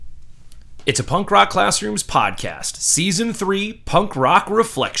It's a Punk Rock Classrooms podcast, Season 3, Punk Rock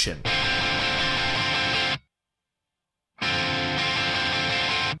Reflection.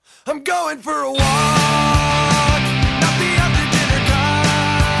 I'm going for a walk, not the after dinner kind.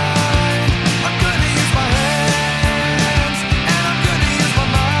 I'm gonna use my hands, and I'm gonna use my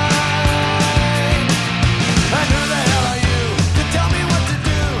mind. And who the hell are you to tell me what to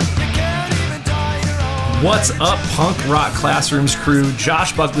do? You can't even tie your own. What's up, Punk Rock Classrooms crew?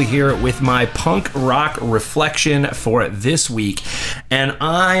 Josh Buckley here with my Punk Rock Reflection for this week. And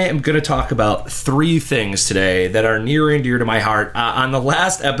I am going to talk about three things today that are near and dear to my heart. On the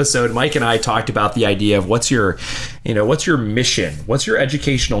last episode, Mike and I talked about the idea of what's your mission? What's your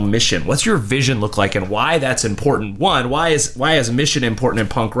educational mission? What's your vision look like, and why that's important? One, why is mission important in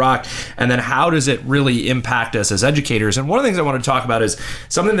punk rock? And then how does it really impact us as educators? And one of the things I want to talk about is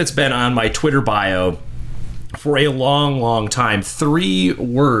something that's been on my Twitter bio for a long time. 3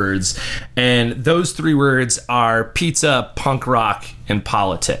 words, and those 3 words are pizza, punk rock, and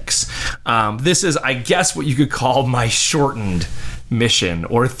politics. This is, I guess, what you could call my shortened mission,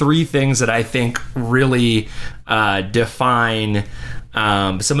 or 3 things that I think really define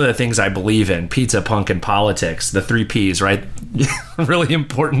some of the things I believe in: pizza, punk, and politics. The 3 Ps, right? Really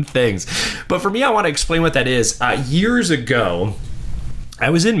important things. But for me, I want to explain what that is. Years ago, I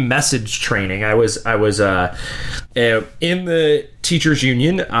was in message training. I was in the teachers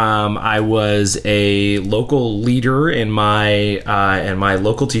union. I was a local leader in my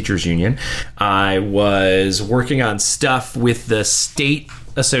local teachers union. I was working on stuff with the state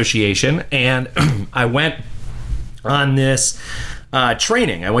association, and I went on this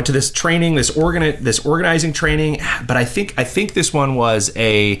training. I went to this training, this organizing training, but I think this one was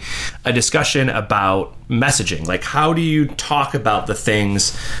a discussion about messaging. Like, how do you talk about the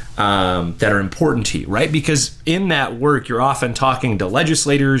things that are important to you, right? Because in that work, you're often talking to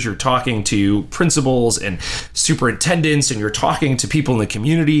legislators, you're talking to principals and superintendents, and you're talking to people in the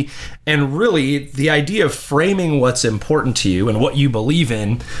community. And really, the idea of framing what's important to you and what you believe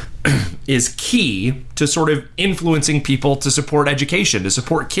in is key to sort of influencing people to support education, to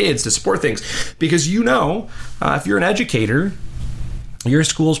support kids, to support things. Because if you're an educator, your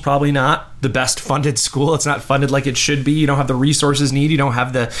school's probably not the best funded school. It's not funded like it should be. You don't have the resources you need. You don't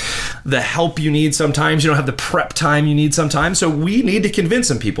have the help you need sometimes. You don't have the prep time you need sometimes. So we need to convince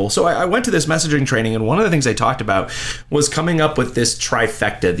some people. So I went to this messaging training, and one of the things I talked about was coming up with this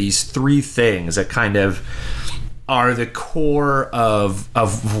trifecta, these 3 things that kind of are the core of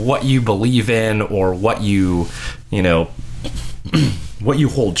what you believe in, or what you what you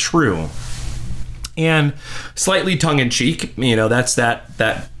hold true. And slightly tongue-in-cheek, that's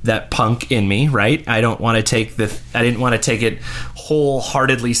that punk in me, right? I didn't want to take it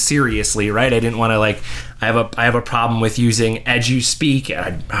wholeheartedly seriously, right? I didn't want to I have a problem with using edu-speak.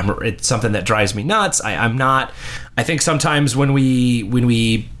 It's something that drives me nuts. I think sometimes when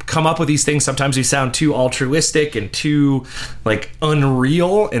we come up with these things, sometimes we sound too altruistic and too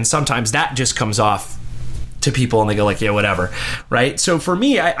unreal, and sometimes that just comes off to people and they go yeah, whatever, right? So for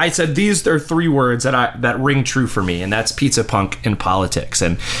me, I said these are 3 words that ring true for me, and that's pizza, punk, and politics.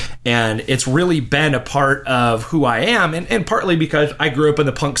 And it's really been a part of who I am, and partly because I grew up in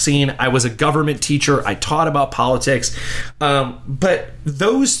the punk scene. I was a government teacher. I taught about politics. But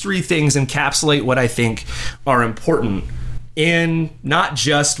those 3 things encapsulate what I think are important in not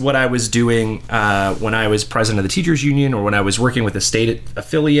just what I was doing when I was president of the teachers union, or when I was working with a state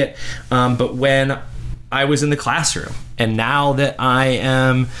affiliate, but when I was in the classroom. And now that I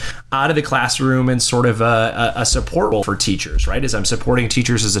am out of the classroom and sort of a support role for teachers, right? As I'm supporting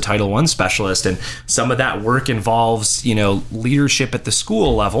teachers as a Title I specialist, and some of that work involves, leadership at the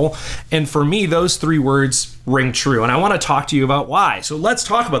school level. And for me, those 3 words ring true. And I want to talk to you about why. So let's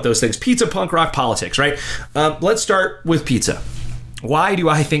talk about those things. Pizza, punk rock, politics, right? Let's start with pizza. Why do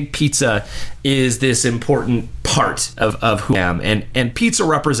I think pizza is this important part of who I am? And pizza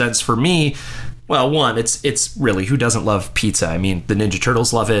represents for me, well, one, it's really, who doesn't love pizza? I mean, the Ninja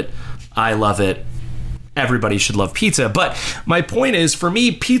Turtles love it. I love it. Everybody should love pizza. But my point is, for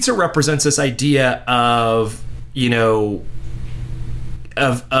me, pizza represents this idea of,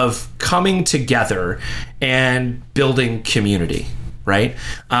 of coming together and building community, right?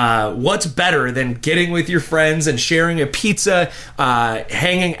 What's better than getting with your friends and sharing a pizza,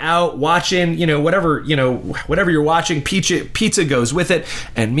 hanging out, watching, whatever you're watching, pizza goes with it.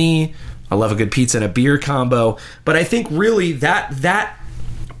 And I love a good pizza and a beer combo. But I think really that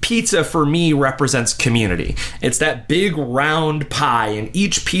pizza for me represents community. It's that big round pie, and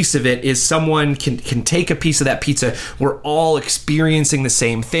each piece of it is someone can take a piece of that pizza. We're all experiencing the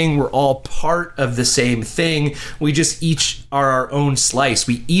same thing. We're all part of the same thing. We just each are our own slice.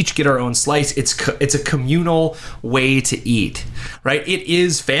 We each get our own slice. It's a communal way to eat, right? It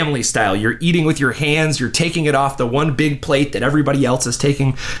is family style. You're eating with your hands. You're taking it off the one big plate that everybody else is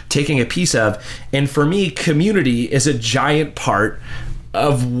taking a piece of. And for me, community is a giant part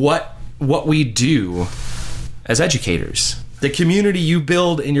of what we do as educators. The community you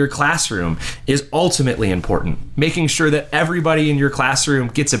build in your classroom is ultimately important. Making sure that everybody in your classroom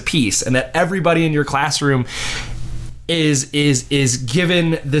gets a piece, and that everybody in your classroom is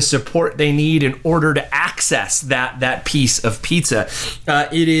given the support they need in order to access that piece of pizza.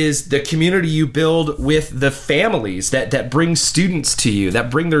 It is the community you build with the families that bring students to you,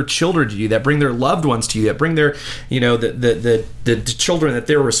 that bring their children to you, that bring their loved ones to you, that bring their, the children that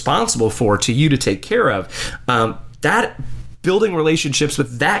they're responsible for to you to take care of. That building relationships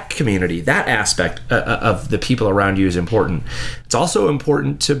with that community, that aspect of the people around you is important. It's also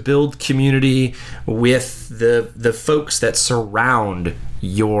important to build community with the folks that surround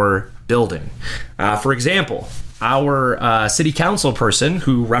your building. For example, our city council person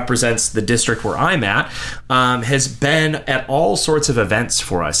who represents the district where I'm at has been at all sorts of events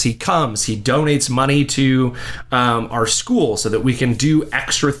for us. He comes, he donates money to our school so that we can do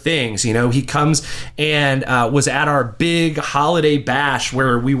extra things. He comes and was at our big holiday bash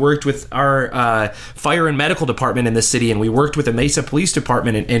where we worked with our fire and medical department in the city, and we worked with the Mesa Police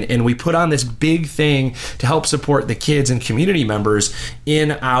Department, and we put on this big thing to help support the kids and community members in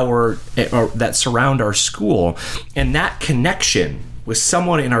that surround our school. And that connection with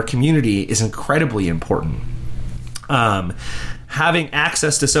someone in our community is incredibly important. Having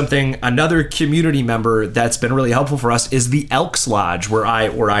access to something, another community member that's been really helpful for us is the Elks Lodge where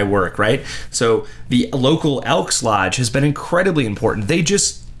I work, right? So the local Elks Lodge has been incredibly important. They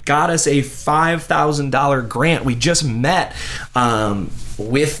just got us a $5,000 grant. We just met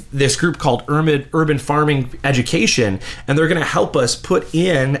with this group called Urban Farming Education, and they're going to help us put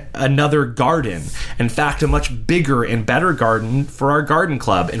in another garden. In fact, a much bigger and better garden for our garden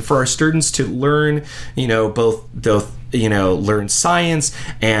club and for our students to learn, learn science,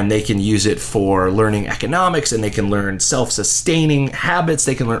 and they can use it for learning economics, and they can learn self-sustaining habits.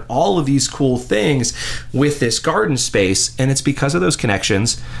 They can learn all of these cool things with this garden space, and it's because of those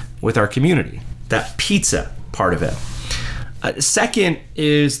connections with our community, that pizza part of it. Second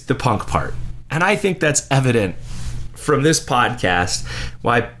is the punk part. And I think that's evident from this podcast,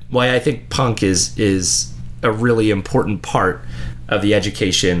 why I think punk is a really important part of the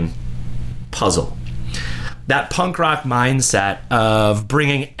education puzzle. That punk rock mindset of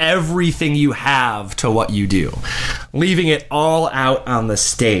bringing everything you have to what you do, leaving it all out on the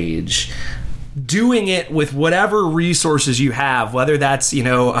stage, doing it with whatever resources you have, whether that's,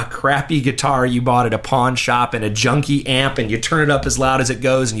 a crappy guitar you bought at a pawn shop and a junky amp, and you turn it up as loud as it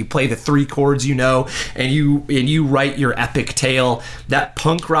goes and you play the 3 chords and you write your epic tale. That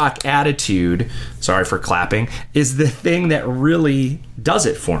punk rock attitude, sorry for clapping, is the thing that really does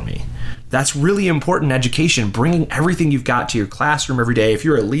it for me. That's really important in education, bringing everything you've got to your classroom every day. If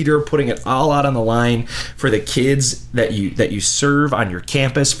you're a leader, putting it all out on the line for the kids that you serve on your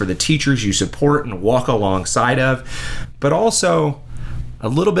campus, for the teachers you support and walk alongside of, but also a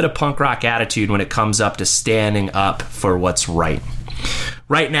little bit of punk rock attitude when it comes up to standing up for what's right.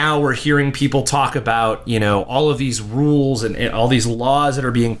 Right now, we're hearing people talk about, all of these rules and all these laws that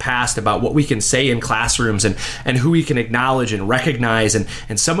are being passed about what we can say in classrooms and who we can acknowledge and recognize.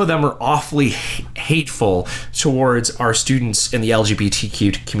 And some of them are awfully hateful towards our students in the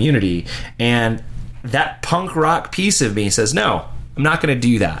LGBTQ community. And that punk rock piece of me says, no, I'm not going to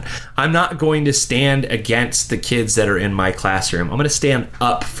do that. I'm not going to stand against the kids that are in my classroom. I'm going to stand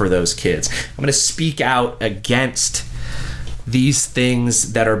up for those kids. I'm going to speak out against these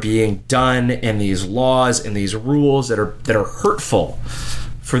things that are being done, and these laws and these rules that are hurtful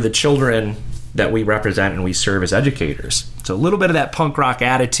for the children that we represent and we serve as educators. So a little bit of that punk rock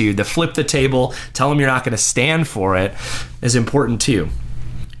attitude, the flip the table, tell them you're not going to stand for it, is important too.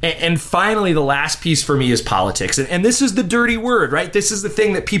 And finally, the last piece for me is politics. And this is the dirty word, right? This is the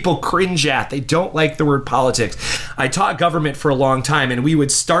thing that people cringe at. They don't like the word politics. I taught government for a long time, and we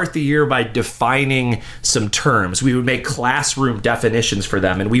would start the year by defining some terms. We would make classroom definitions for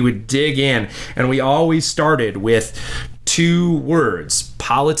them, and we would dig in. And we always started with 2 words,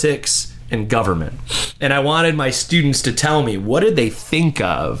 politics and government. And I wanted my students to tell me, what did they think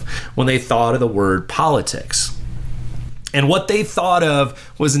of when they thought of the word politics? And what they thought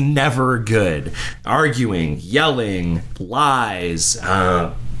of was never good. Arguing, yelling, lies,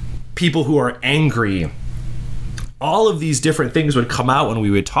 people who are angry. All of these different things would come out when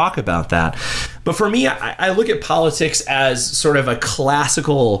we would talk about that. But for me, I look at politics as sort of a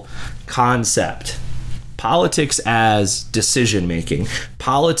classical concept. Politics as decision making.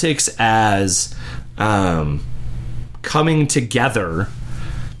 Politics as coming together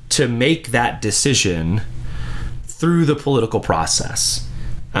to make that decision through the political process.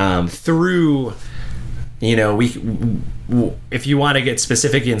 Through, you know, if you want to get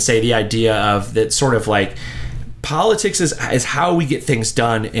specific and say the idea of that sort of like, politics is how we get things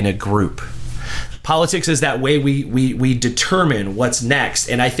done in a group. Politics is that way we determine what's next.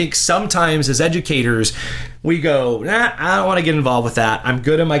 And I think sometimes as educators, we go, I don't want to get involved with that. I'm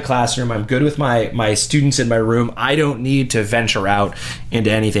good in my classroom. I'm good with my students in my room. I don't need to venture out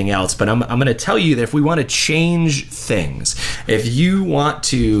into anything else. But I'm going to tell you that if we want to change things, if you want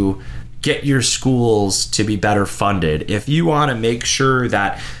to get your schools to be better funded, if you want to make sure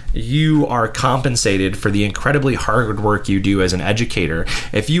that you are compensated for the incredibly hard work you do as an educator,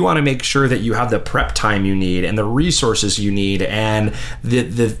 if you want to make sure that you have the prep time you need and the resources you need and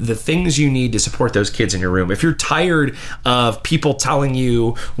the things you need to support those kids in your room, if you're tired of people telling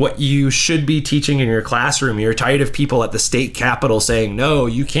you what you should be teaching in your classroom, you're tired of people at the state capitol saying, no,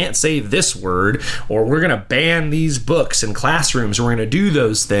 you can't say this word, or we're going to ban these books in classrooms, we're going to do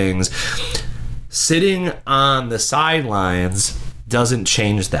those things, sitting on the sidelines doesn't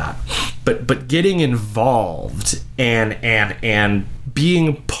change that. But getting involved and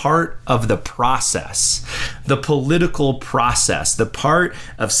being part of the process, the political process, the part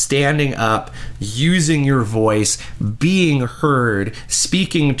of standing up, using your voice, being heard,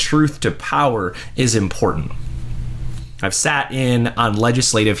 speaking truth to power is important. I've sat in on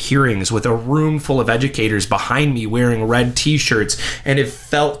legislative hearings with a room full of educators behind me wearing red t-shirts and have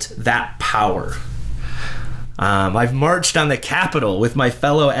felt that power. I've marched on the Capitol with my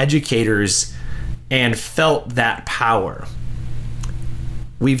fellow educators and felt that power.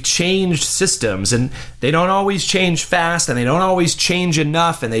 We've changed systems, and they don't always change fast, and they don't always change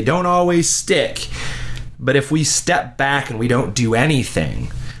enough, and they don't always stick. But if we step back and we don't do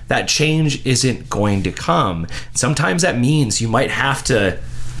anything, that change isn't going to come. Sometimes that means you might have to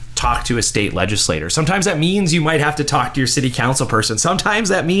talk to a state legislator. Sometimes that means you might have to talk to your city council person. Sometimes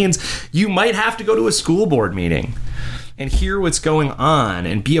that means you might have to go to a school board meeting and hear what's going on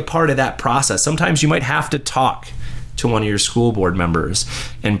and be a part of that process. Sometimes you might have to talk to one of your school board members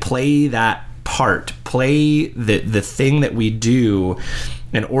and play that part, play the thing that we do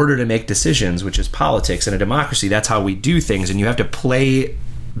in order to make decisions, which is politics. In a democracy, that's how we do things, and you have to play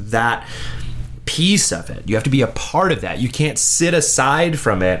that piece of it. You have to be a part of that. You can't sit aside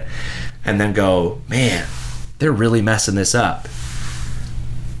from it and then go, man, they're really messing this up.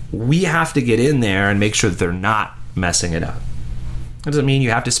 We have to get in there and make sure that they're not messing it up. It doesn't mean you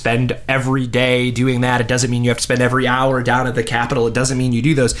have to spend every day doing that. It doesn't mean you have to spend every hour down at the Capitol. It doesn't mean you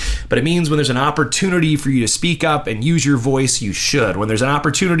do those. But it means when there's an opportunity for you to speak up and use your voice, you should. When there's an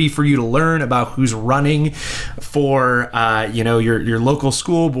opportunity for you to learn about who's running for your local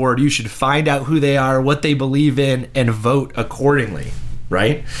school board, you should find out who they are, what they believe in, and vote accordingly,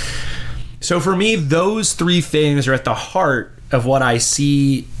 right? So for me, those three things are at the heart of what I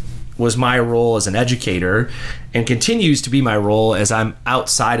see was my role as an educator and continues to be my role as I'm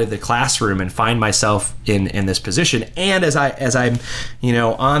outside of the classroom and find myself in this position. And as I'm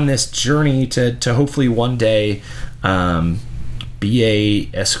on this journey to hopefully one day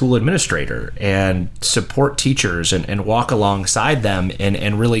be a school administrator and support teachers and walk alongside them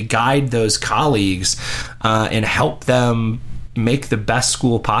and really guide those colleagues and help them make the best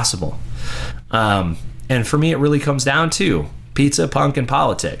school possible. And for me, it really comes down to pizza, punk, and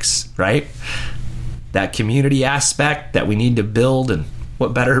politics, right? That community aspect that we need to build, and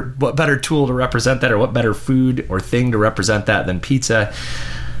what better tool to represent that, or what better food or thing to represent that than pizza.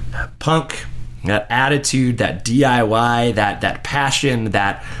 Punk, that attitude, that DIY, that passion,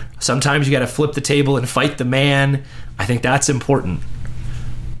 that sometimes you got to flip the table and fight the man. I think that's important.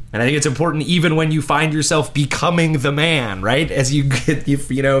 And I think it's important even when you find yourself becoming the man, right? As you get, if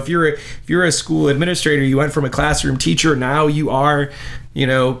you're a school administrator, you went from a classroom teacher, now you are,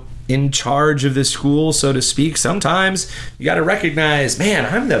 in charge of the school, so to speak. Sometimes you got to recognize, man,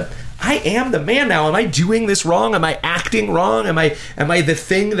 I am the man now. Am I doing this wrong? Am I acting wrong? Am I the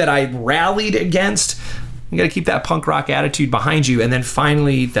thing that I rallied against? You got to keep that punk rock attitude behind you, and then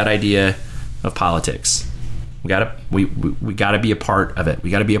finally that idea of politics. We gotta be a part of it.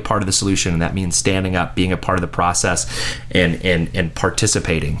 We gotta be a part of the solution, and that means standing up, being a part of the process, and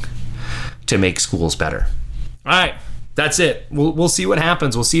participating to make schools better. All right, that's it. We'll see what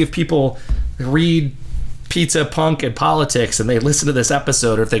happens. We'll see if people read pizza, punk, and politics, and they listen to this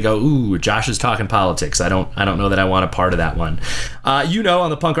episode, or if they go, "Ooh, Josh is talking politics," I don't know that I want a part of that one. On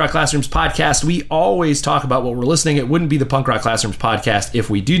the Punk Rock Classrooms podcast, we always talk about what we're listening. It wouldn't be the Punk Rock Classrooms podcast if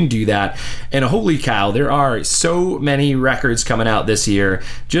we didn't do that. And holy cow, there are so many records coming out this year,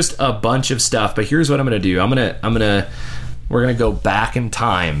 just a bunch of stuff. But here's what I'm going to do. We're going to go back in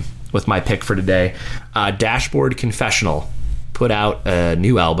time with my pick for today. Dashboard Confessional put out a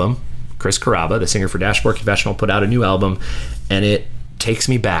new album. Chris Carrabba, the singer for Dashboard Confessional, put out a new album, and it takes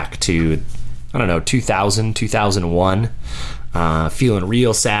me back to, 2000, 2001, feeling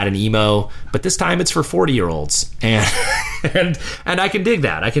real sad and emo, but this time it's for 40-year-olds, and I can dig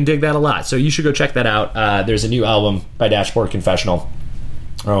that. I can dig that a lot. So you should go check that out. There's a new album by Dashboard Confessional.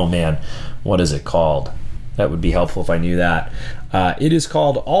 Oh man, what is it called? That would be helpful if I knew that. It is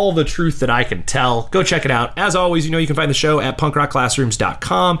called All the Truth That I Can Tell. Go check it out. As always, you can find the show at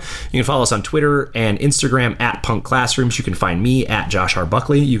punkrockclassrooms.com. You can follow us on Twitter and Instagram at Punk Classrooms. You can find me at Josh R.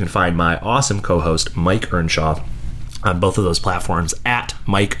 Buckley. You can find my awesome co-host Mike Earnshaw on both of those platforms at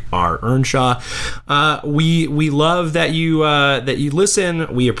Mike R. Earnshaw. We love that you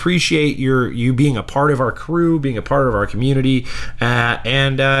listen. We appreciate you being a part of our crew, being a part of our community,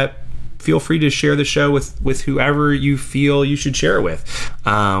 and feel free to share the show with whoever you feel you should share it with.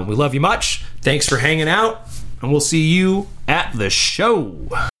 We love you much. Thanks for hanging out, and we'll see you at the show.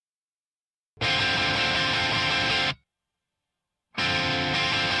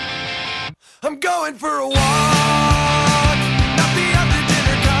 I'm going for a walk, not the after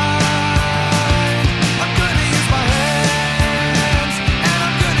dinner kind. I'm gonna use my hands, and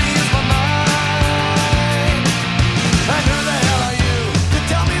I'm gonna use my mind. And who the hell are you to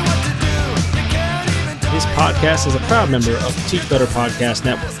tell me what to do? You can't even tell This podcast is a proud member of the Teach Better Podcast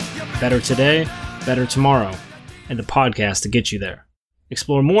Network. Better today, better tomorrow, and the podcast to get you there.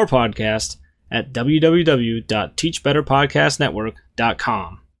 Explore more podcasts at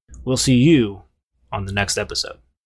www.teachbetterpodcastnetwork.com. We'll see you on the next episode.